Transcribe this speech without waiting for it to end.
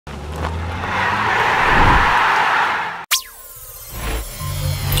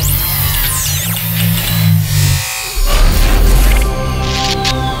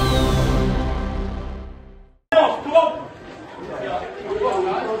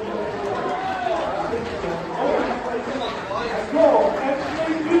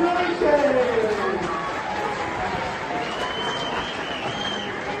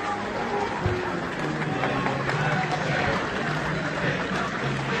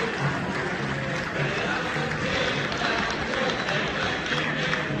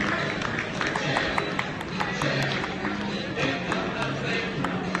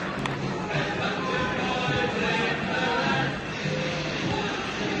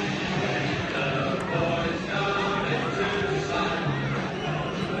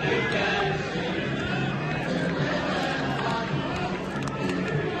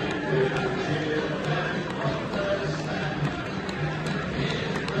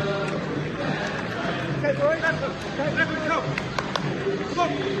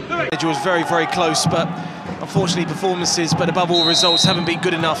It was very, very close, but unfortunately performances, but above all results, haven't been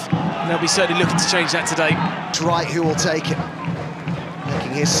good enough. And they'll be certainly looking to change that today. Right, who will take it?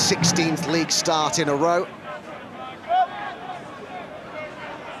 Making his 16th league start in a row.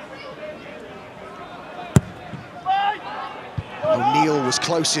 O'Neill was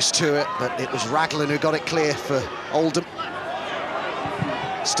closest to it, but it was Raglan who got it clear for Oldham.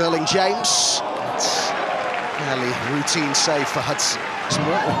 Sterling James. It's a fairly routine save for Hudson.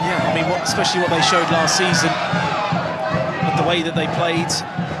 Yeah, I mean, especially what they showed last season, with the way that they played.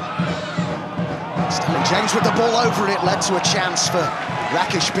 Sterling James with the ball over, and it led to a chance for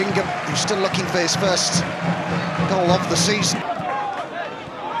Rakesh Bingham, who's still looking for his first goal of the season.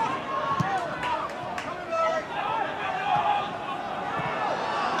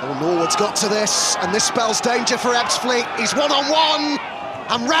 Oh, Norwood's got to this, and this spells danger for Ebbsfleet. He's one-on-one,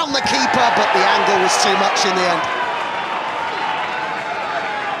 and round the keeper, but the angle was too much in the end.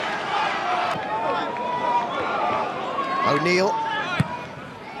 O'Neill.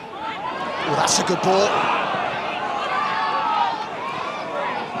 Oh, that's a good ball.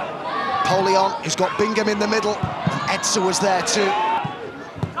 Polion, who's got Bingham in the middle, and Edsa was there too.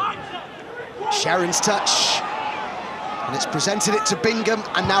 Sharon's touch, and it's presented it to Bingham,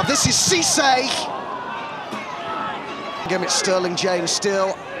 and now this is Cisse. Bingham, it's Sterling James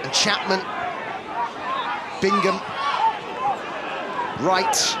still, and Chapman. Bingham.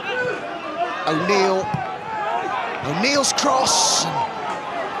 Right. O'Neill. O'Neill's cross.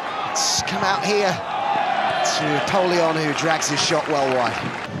 It's come out here to Polion, who drags his shot well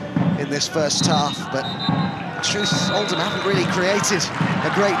wide in this first half, but in truth, Oldham haven't really created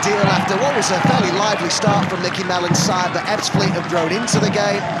a great deal after what was a fairly lively start from Mickey Mellon's side, but Ebbsfleet have grown into the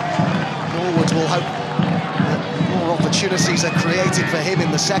game. Norwood will hope that more opportunities are created for him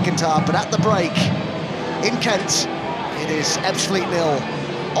in the second half, but at the break, in Kent, it is Ebbsfleet 0,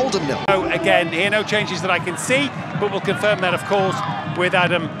 Oldham 0. Again, here no changes that I can see, but we'll confirm that, of course, with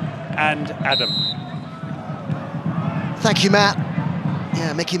Adam and Adam. Thank you, Matt.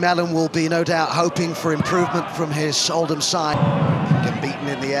 Yeah, Mickey Mellon will be no doubt hoping for improvement from his Oldham side. Bingham beaten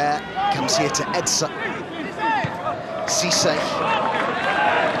in the air, comes here to Edsa. Cisse.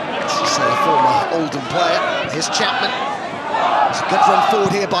 Cisse, a former Oldham player. Here's Chapman. It's a good run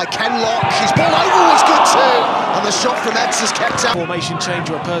forward here by Kenlock. His ball over was good too, and the shot from Edsa's kept out. Formation change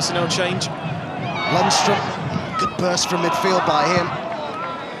or a personnel change. Lundstrom, good burst from midfield by him.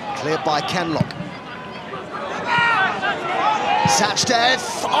 Cleared by Kenlock. Sachdev,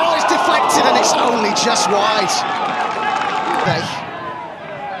 oh, it's deflected and it's only just wide.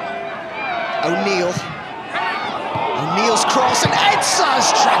 O'Neill. O'Neill's cross and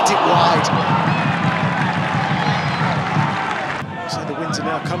Edsa's tracked it wide. So the winds are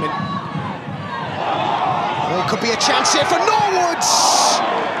now coming. Well, could be a chance here for Norwood.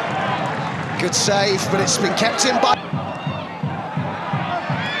 Good save, but it's been kept in by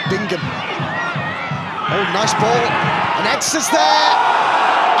Bingham. Oh, nice ball. And Edsa's there,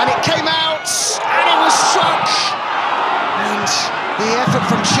 and it came out, and it was struck. And the effort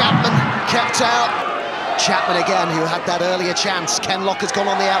from Chapman kept out. Chapman again, who had that earlier chance. Kenlock has gone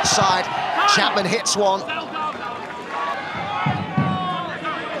on the outside. Chapman hits one.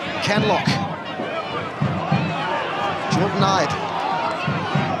 Kenlock. Jordan Hyde.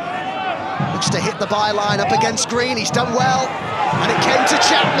 Looks to hit the byline up against Green. He's done well. And it came to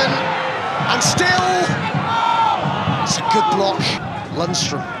Chapman. And still... It's a good block.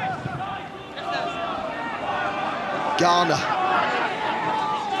 Lundstrom. Garner.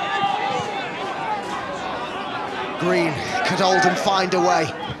 Green. Could Oldham find a way?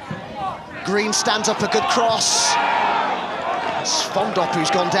 Green stands up a good cross. It's Fondop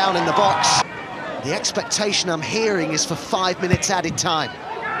who's gone down in the box. The expectation I'm hearing is for 5 minutes added time.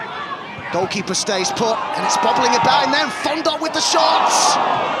 Goalkeeper stays put, and it's bobbling about, and then Fondop with the shots!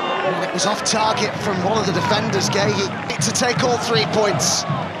 And it was off target from one of the defenders, Gahey, to take all 3 points.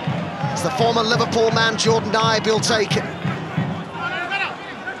 It's the former Liverpool man, Jordan Hyde, will take it.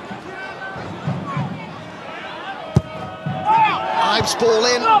 Ives ball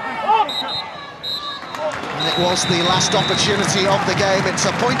in. And it was the last opportunity of the game. It's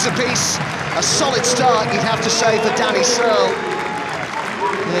a point apiece, a solid start, you'd have to say, for Danny Searle.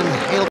 And he'll